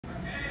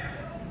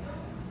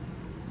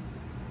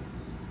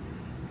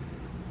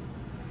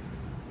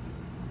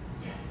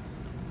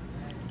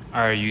All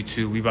right,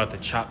 YouTube, we about to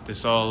chop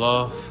this all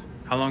off.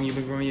 How long you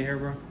been growing your hair,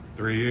 bro?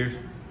 3 years.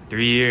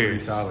 3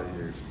 years. 3 solid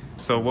years.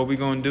 So what we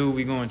gonna do,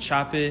 we gonna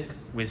chop it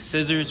with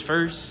scissors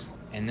first,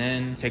 and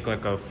then take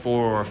like a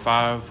 4 or a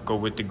 5, go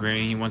with the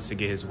grain. He wants to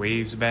get his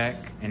waves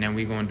back, and then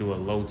we gonna do a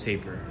low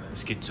taper.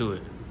 Let's get to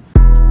it.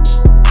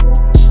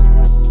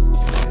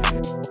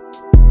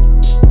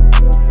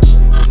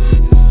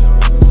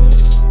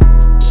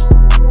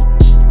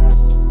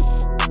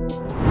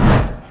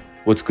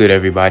 What's good,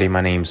 everybody? My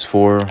name's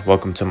Four.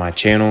 Welcome to my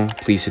channel.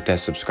 Please hit that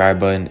subscribe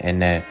button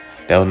and that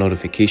bell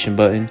notification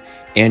button,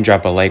 and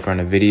drop a like on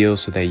the video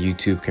so that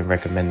YouTube can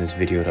recommend this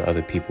video to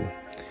other people.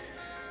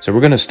 So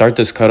we're gonna start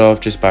this cut off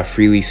just by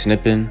freely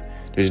snipping.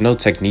 There's no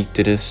technique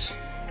to this.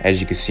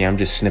 As you can see, I'm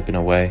just snipping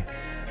away.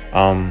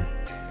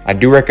 I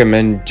do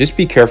recommend just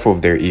be careful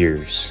of their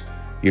ears.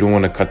 You don't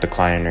want to cut the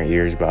client in their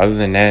ears, but other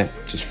than that,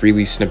 just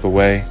freely snip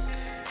away.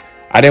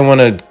 I didn't want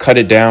to cut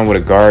it down with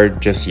a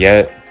guard just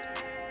yet.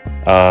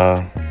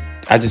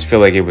 I just feel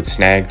like it would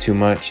snag too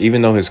much.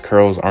 Even though his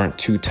curls aren't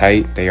too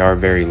tight, they are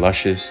very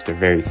luscious, they're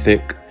very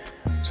thick.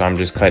 So I'm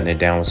just cutting it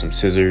down with some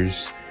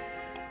scissors,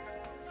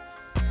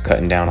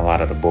 cutting down a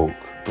lot of the bulk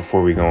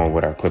before we go in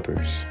with our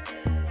clippers.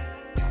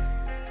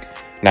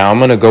 Now I'm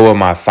gonna go with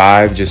my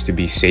 5 just to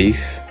be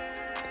safe.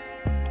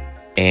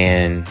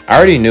 And I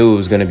already knew it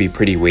was gonna be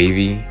pretty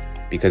wavy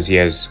because he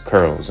has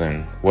curls.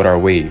 And what are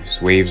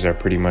waves? Waves are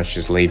pretty much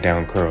just laid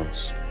down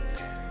curls.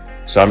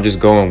 So I'm just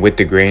going with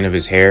the grain of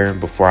his hair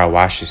before I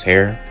wash his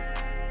hair.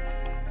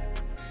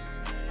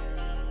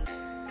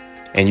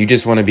 And you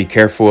just want to be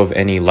careful of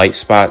any light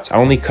spots. I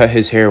only cut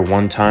his hair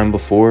 1 time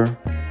before,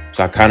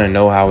 so I kind of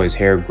know how his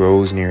hair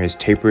grows near his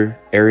taper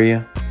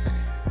area.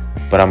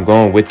 But I'm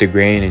going with the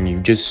grain,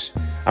 and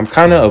I'm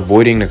kind of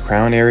avoiding the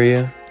crown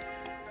area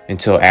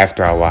until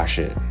after I wash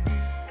it.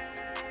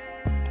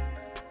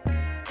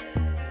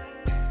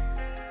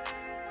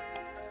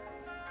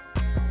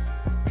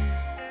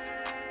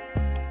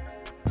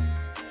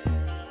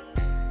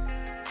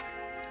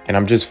 And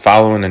I'm just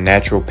following the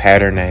natural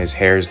pattern that his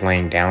hair is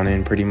laying down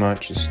in pretty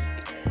much.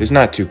 It's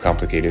not too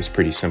complicated, it's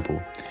pretty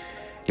simple.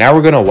 Now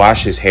we're gonna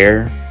wash his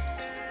hair.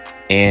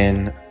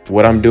 And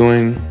what I'm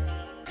doing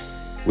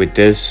with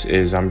this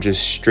is I'm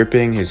just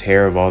stripping his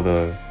hair of all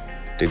the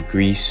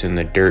grease and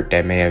the dirt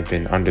that may have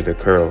been under the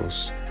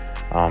curls.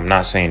 I'm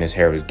not saying his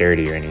hair was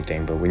dirty or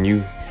anything, but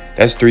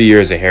that's 3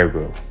 years of hair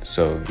growth.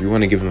 So you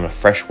wanna give him a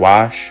fresh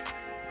wash.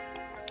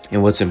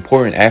 And what's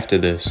important after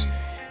this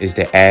is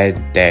to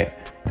add that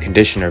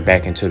conditioner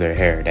back into their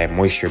hair, that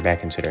moisture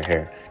back into their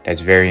hair. That's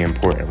very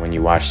important when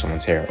you wash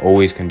someone's hair.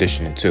 Always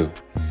condition it too.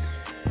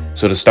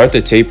 So to start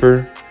the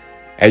taper,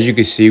 as you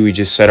can see, we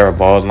just set our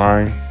bald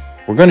line.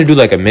 We're going to do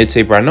like a mid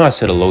taper. I know I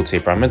said a low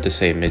taper. I meant to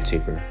say a mid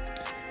taper.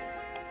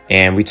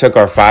 And we took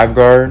our 5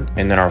 guard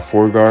and then our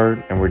 4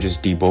 guard, and we're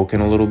just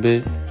debulking a little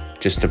bit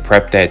just to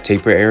prep that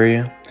taper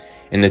area.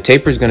 And the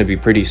taper is going to be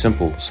pretty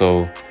simple.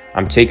 So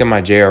I'm taking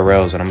my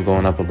JRLs and I'm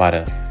going up about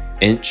 1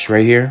 inch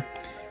right here.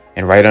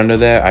 And right under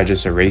that, I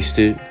just erased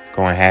it,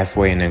 going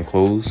halfway and then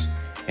close.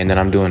 And then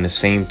I'm doing the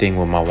same thing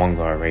with my 1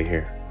 guard right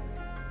here.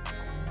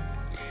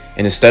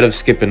 And instead of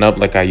skipping up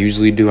like I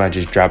usually do, I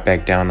just drop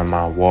back down to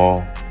my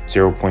wahl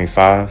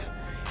 0.5.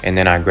 And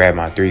then I grab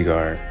my 3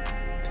 guard.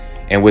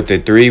 And with the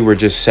 3, we're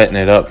just setting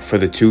it up for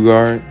the 2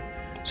 guard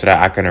so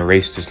that I can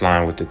erase this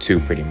line with the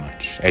 2 pretty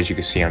much. As you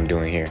can see, I'm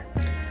doing here.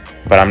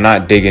 But I'm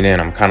not digging in.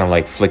 I'm kind of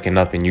like flicking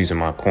up and using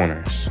my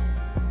corners.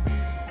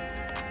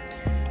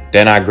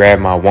 Then I grab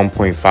my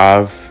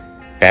 1.5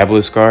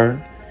 babbleless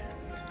guard,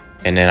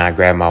 and then I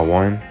grab my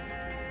 1.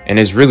 And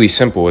it's really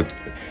simple.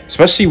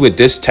 Especially with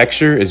this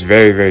texture, it's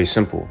very, very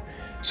simple.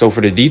 So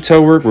for the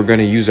detail work, we're going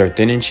to use our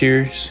thinning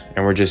shears,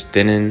 and we're just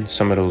thinning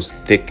some of those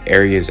thick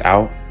areas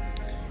out.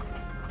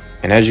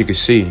 And as you can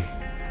see,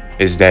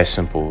 it's that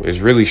simple. It's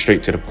really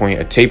straight to the point.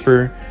 A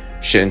taper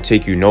shouldn't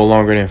take you no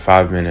longer than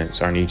 5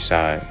 minutes on each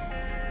side,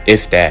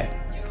 if that.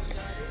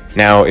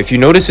 Now, if you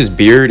notice his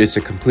beard, it's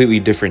a completely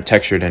different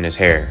texture than his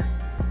hair.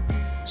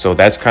 So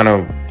that's kind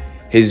of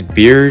his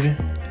beard.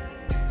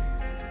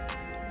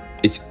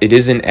 It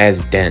isn't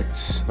as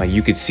dense. Like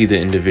you could see the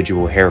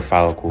individual hair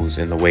follicles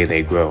and the way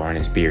they grow on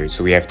his beard.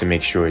 So we have to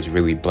make sure it's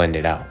really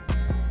blended out.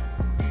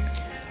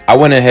 I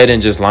went ahead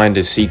and just lined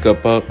the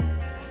C-cup up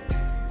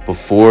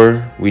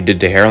before we did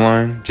the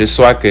hairline, just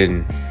so I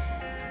could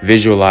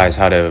visualize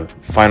how the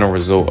final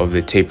result of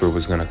the taper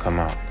was gonna come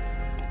out.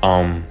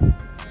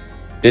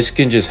 This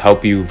can just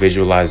help you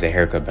visualize the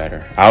haircut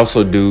better. I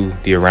also do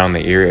the around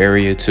the ear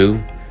area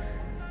too.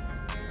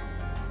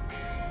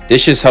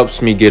 This just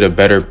helps me get a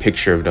better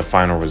picture of the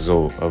final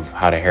result of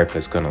how the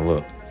haircut's gonna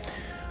look.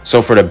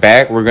 So for the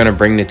back, we're gonna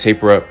bring the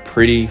taper up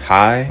pretty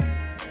high.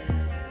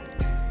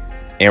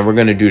 And we're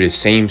gonna do the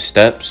same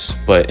steps,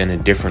 but in a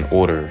different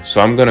order.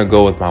 So I'm gonna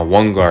go with my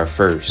 1 guard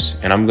first,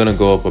 and I'm gonna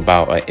go up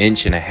about 1.5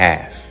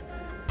 inches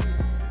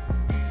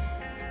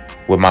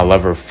with my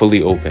lever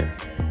fully open.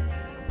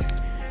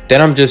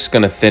 Then I'm just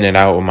gonna thin it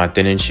out with my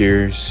thinning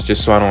shears,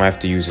 just so I don't have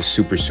to use a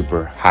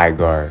super high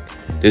guard.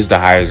 This is the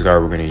highest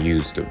guard we're gonna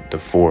use, the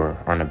 4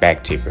 on the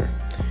back taper.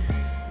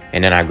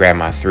 and then I grab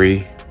my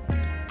 3.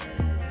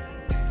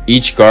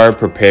 Each guard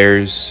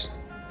prepares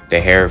the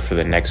hair for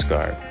the next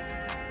guard.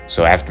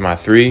 So after my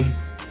 3,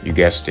 you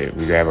guessed it,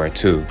 we grab our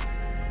 2.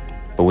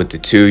 But with the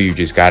 2, you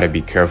just gotta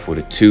be careful.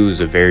 The 2 is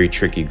a very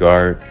tricky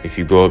guard. If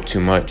you go up too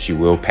much, you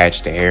will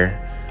patch the hair.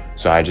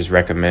 So I just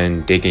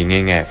recommend digging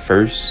in at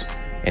first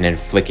and then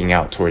flicking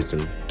out towards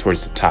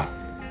the top.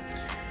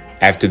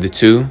 After the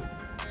 2,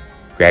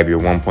 grab your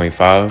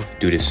 1.5,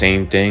 do the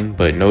same thing,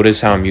 but notice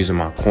how I'm using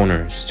my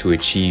corners to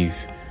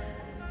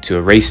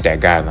erase that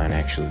guideline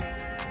actually.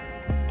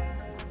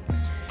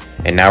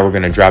 And now we're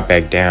gonna drop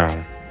back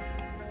down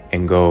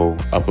and go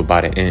up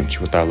about 1 inch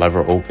with our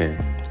lever open.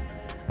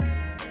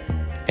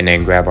 And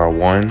then grab our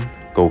 1,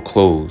 go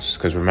close,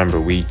 because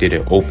remember we did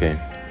it open.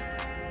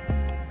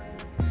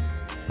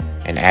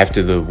 And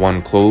after the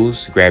 1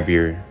 close, grab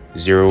your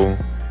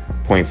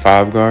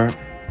 0.5 guard.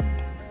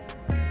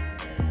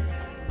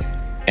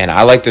 And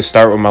I like to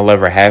start with my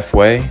lever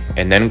halfway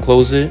and then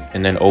close it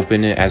and then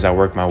open it as I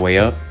work my way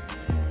up.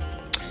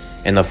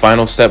 And the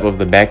final step of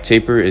the back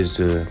taper is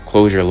to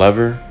close your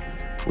lever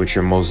with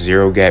your most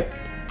 0 gap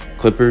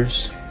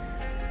clippers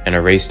and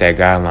erase that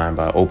guideline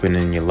by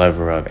opening your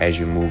lever up as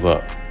you move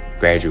up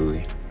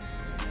gradually.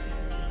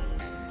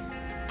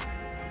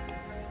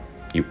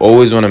 You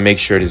always want to make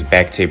sure this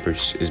back taper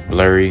is as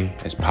blurry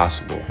as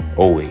possible,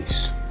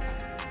 always.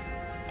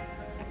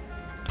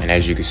 And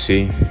as you can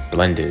see,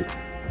 blended.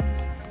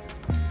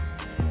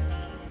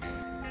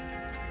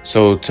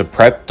 So to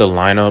prep the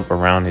lineup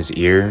around his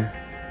ear,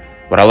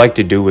 what I like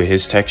to do with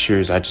his texture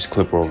is I just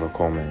clip over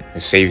comb it.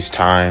 It saves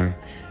time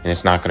and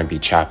it's not going to be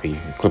choppy.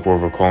 You clip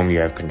over comb, you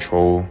have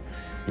control,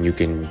 and you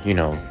can,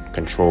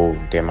 control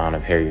the amount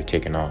of hair you're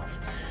taking off.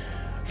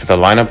 For the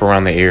lineup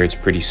around the ear, it's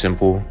pretty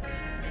simple.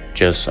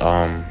 Just you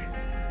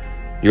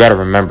got to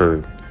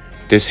remember,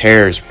 this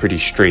hair is pretty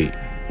straight,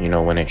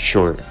 when it's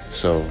short.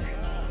 So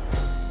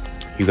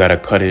you got to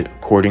cut it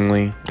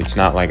accordingly. It's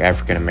not like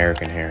African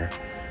American hair.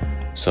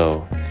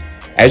 So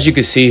as you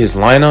can see, his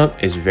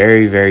lineup is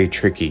very, very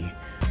tricky.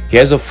 He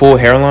has a full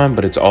hairline,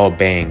 but it's all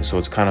bangs. So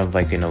it's kind of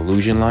like an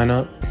illusion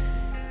lineup.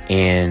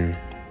 And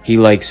he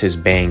likes his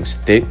bangs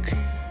thick.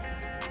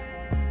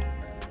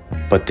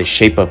 But the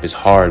shape up is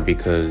hard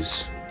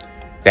because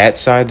that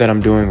side that I'm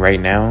doing right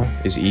now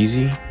is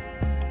easy.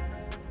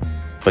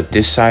 But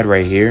this side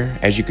right here,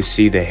 as you can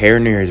see, the hair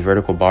near his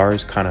vertical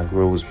bars kind of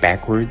grows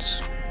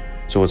backwards.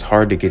 So it's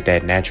hard to get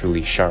that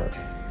naturally sharp.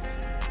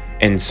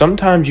 And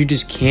sometimes you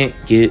just can't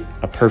get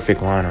a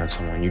perfect line on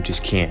someone. You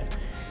just can't.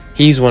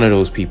 He's one of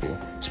those people.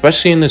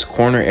 Especially in this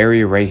corner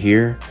area right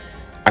here.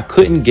 I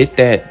couldn't get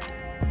that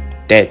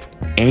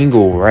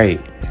angle right.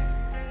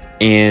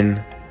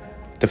 And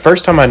the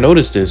first time I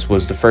noticed this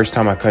was the first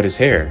time I cut his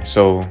hair.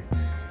 So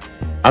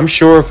I'm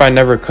sure if I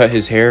never cut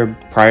his hair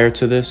prior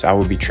to this, I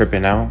would be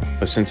tripping out.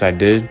 But since I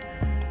did,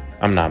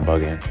 I'm not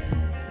bugging.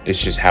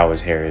 It's just how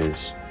his hair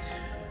is.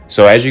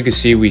 So as you can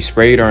see, we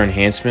sprayed our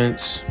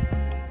enhancements.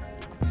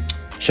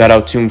 Shout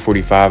out Tomb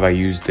 45. I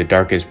used the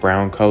darkest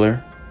brown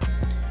color.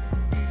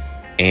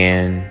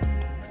 And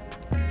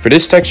for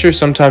this texture,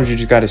 sometimes you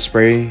just got to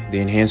spray the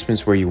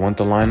enhancements where you want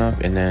the lineup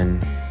and then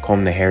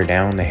comb the hair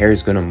down. The hair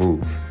is going to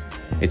move.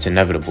 It's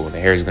inevitable. The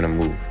hair is going to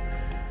move.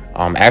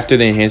 After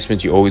the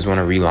enhancements, you always want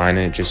to reline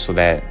it just so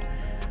that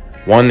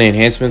 1, the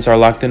enhancements are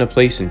locked into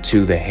place, and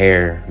 2, the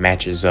hair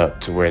matches up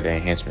to where the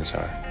enhancements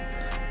are.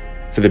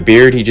 For the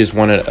beard, he just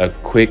wanted a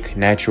quick,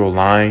 natural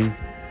line.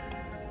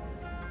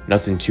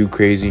 Nothing too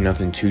crazy,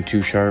 nothing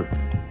too sharp.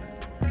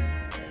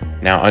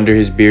 Now under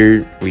his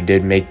beard, we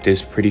did make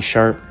this pretty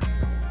sharp.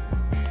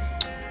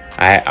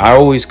 I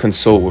always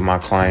consult with my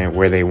client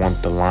where they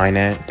want the line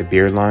at, the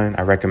beard line.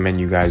 I recommend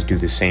you guys do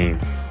the same.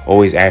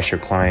 Always ask your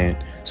client.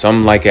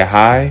 Some like it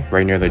high,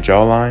 right near the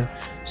jawline.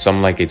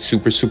 Some like it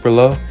super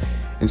low.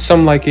 And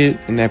some like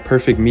it in that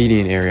perfect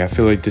median area. I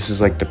feel like this is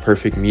like the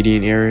perfect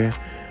median area,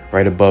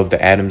 right above the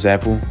Adam's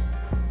apple.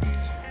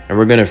 And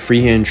we're gonna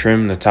freehand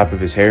trim the top of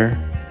his hair.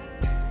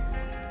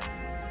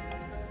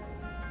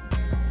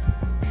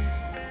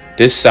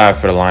 This side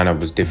for the lineup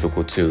was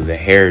difficult too. The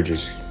hair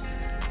just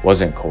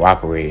wasn't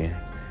cooperating.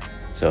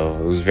 So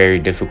it was very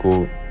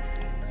difficult.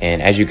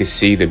 And as you can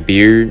see, the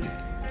beard,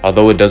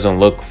 although it doesn't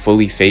look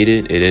fully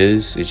faded, it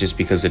is. It's just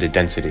because of the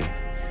density.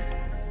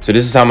 So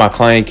this is how my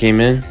client came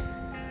in.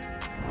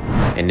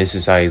 And this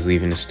is how he's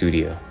leaving the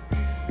studio.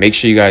 Make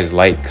sure you guys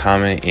like,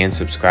 comment, and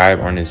subscribe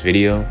on this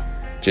video,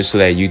 just so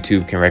that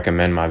YouTube can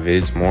recommend my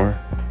vids more.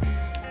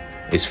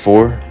 It's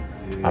 4.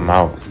 I'm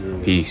out.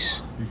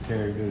 Peace.